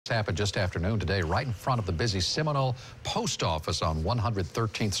Happened just afternoon today right in front of the busy Seminole Post Office on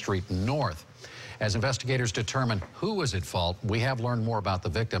 113th Street North. As investigators determine who was at fault, we have learned more about the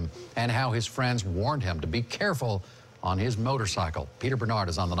victim and how his friends warned him to be careful on his motorcycle. Peter Bernard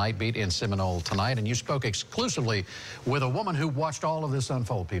is on the night beat in Seminole tonight, and you spoke exclusively with a woman who watched all of this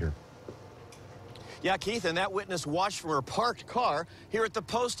unfold, Peter. Yeah, Keith, and that witness watched from her parked car here at the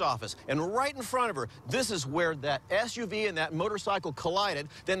post office. And right in front of her, this is where that SUV and that motorcycle collided.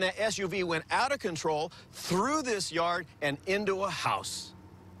 Then that SUV went out of control, through this yard, and into a house.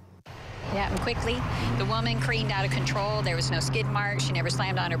 It happened quickly. The woman careened out of control. There was no skid marks. She never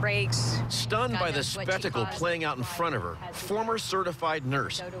slammed on her brakes. Stunned by the spectacle playing out in front of her, former certified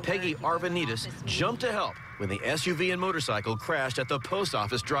nurse Peggy Arvanitis jumped to help when the SUV and motorcycle crashed at the post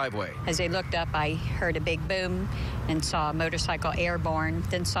office driveway. As I looked up, I heard a big boom and saw a motorcycle airborne,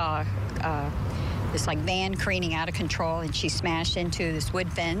 then saw this van careening out of control, and she smashed into this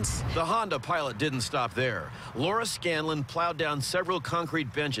wood fence. The Honda Pilot didn't stop there. Laura Scanlon plowed down several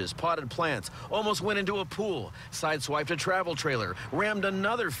concrete benches, potted plants, almost went into a pool, sideswiped a travel trailer, rammed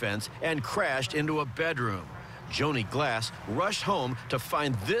another fence, and crashed into a bedroom. Joni Glass rushed home to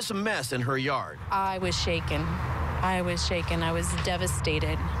find this mess in her yard. I was shaken. I was shaken. I was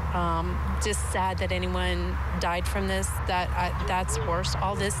devastated. Just sad that anyone died from this. That's worse.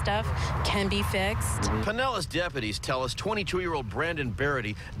 All this stuff can be fixed. Pinellas deputies tell us 22-year-old Brandon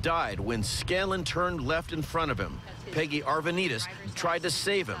Barity died when Scanlon turned left in front of him. Peggy Arvanitis tried to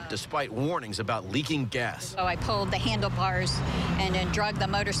save him despite warnings about leaking gas. So I pulled the handlebars and then dragged the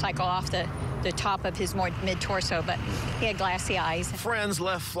motorcycle off the top of his mid-torso, but he had glassy eyes. Friends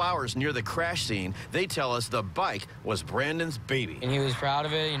left flowers near the crash scene. They tell us the bike was Brandon's baby. And he was proud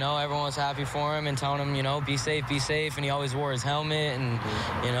of it, everyone was happy for him and telling him, be safe, and he always wore his helmet and,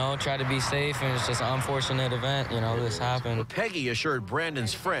 tried to be safe, and it's just an unfortunate event, this happened. Peggy assured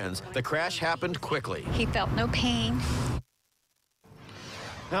Brandon's friends the crash happened quickly. He felt no pain.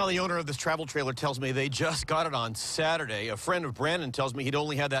 Now, the owner of this travel trailer tells me they just got it on Saturday. A friend of Brandon tells me he'd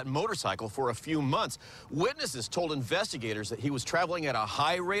only had that motorcycle for a few months. Witnesses told investigators that he was traveling at a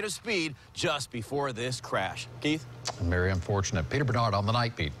high rate of speed just before this crash. Keith? Very unfortunate. Peter Bernard on the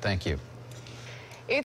night beat. Thank you.